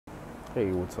Hey,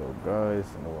 what's up guys,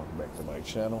 and welcome back to my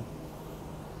channel.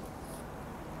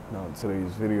 Now in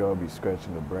today's video I'll be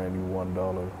scratching a brand new $1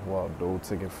 wild dough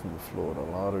ticket from the Florida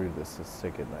lottery. This is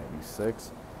ticket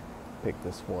 96. Picked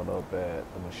this one up at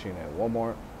the machine at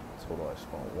Walmart. Total I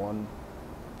spent one.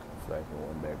 In fact, I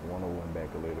went back one, I went back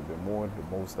a little bit more.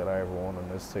 The most that I ever won on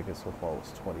this ticket so far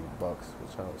was 20 bucks,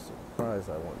 which I was surprised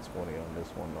I won 20 on this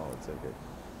 $1 ticket.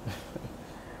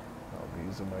 I'll be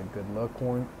using my good luck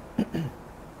coin.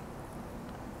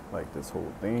 Like this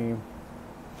whole theme.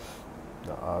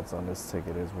 The odds on this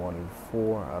ticket is 1 in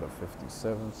 4 out of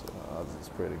 57, so the odds is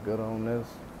pretty good on this.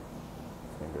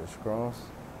 Fingers crossed.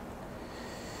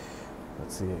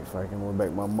 Let's see if I can win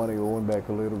back my money or win back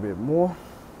a little bit more.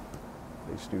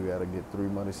 They still gotta get 3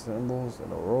 money symbols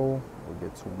in a row. We'll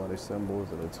get 2 money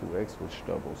symbols and a 2x, which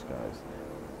doubles, guys.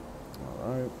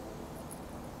 Alright.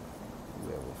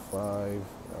 We have a 5,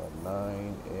 a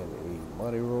 9, and a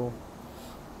money roll.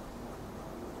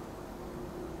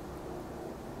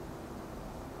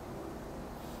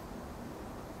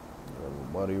 We have a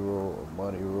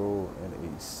money roll, and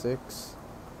a 6.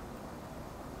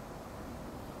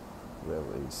 We have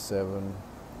a 7,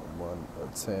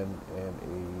 a 10, and a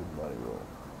money roll.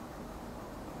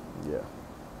 Yeah.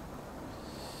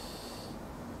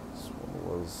 This one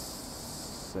was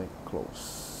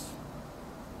close.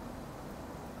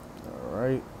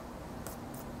 Alright.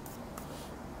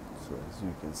 So as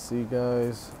you can see,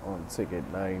 guys, on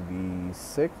ticket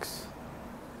 96.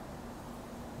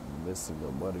 Missing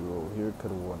a money roll here,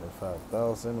 could have won at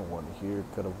 5,000. One here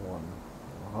could have won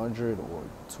 100, or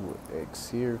 2x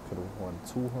here could have won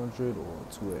 200, or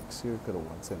 2x here could have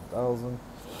won 10,000.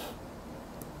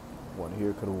 One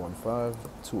here could have won 5.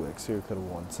 2x here could have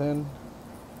won 10.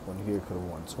 One here could have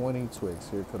won 20.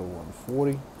 2x here could have won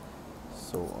 40.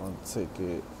 So on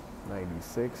ticket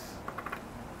 96,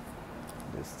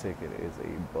 this ticket is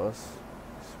a bust.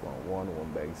 Spun one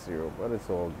back 0, but it's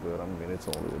all good. I mean, it's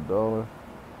only $1.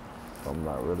 I'm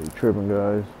not really tripping,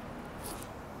 guys.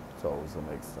 It's always the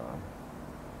next time.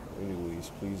 Anyways,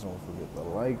 please don't forget to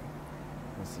like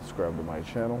and subscribe to my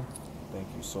channel. Thank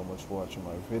you so much for watching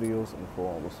my videos and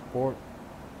for all the support.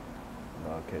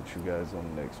 And I'll catch you guys on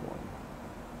the next one.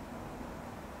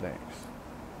 Thanks.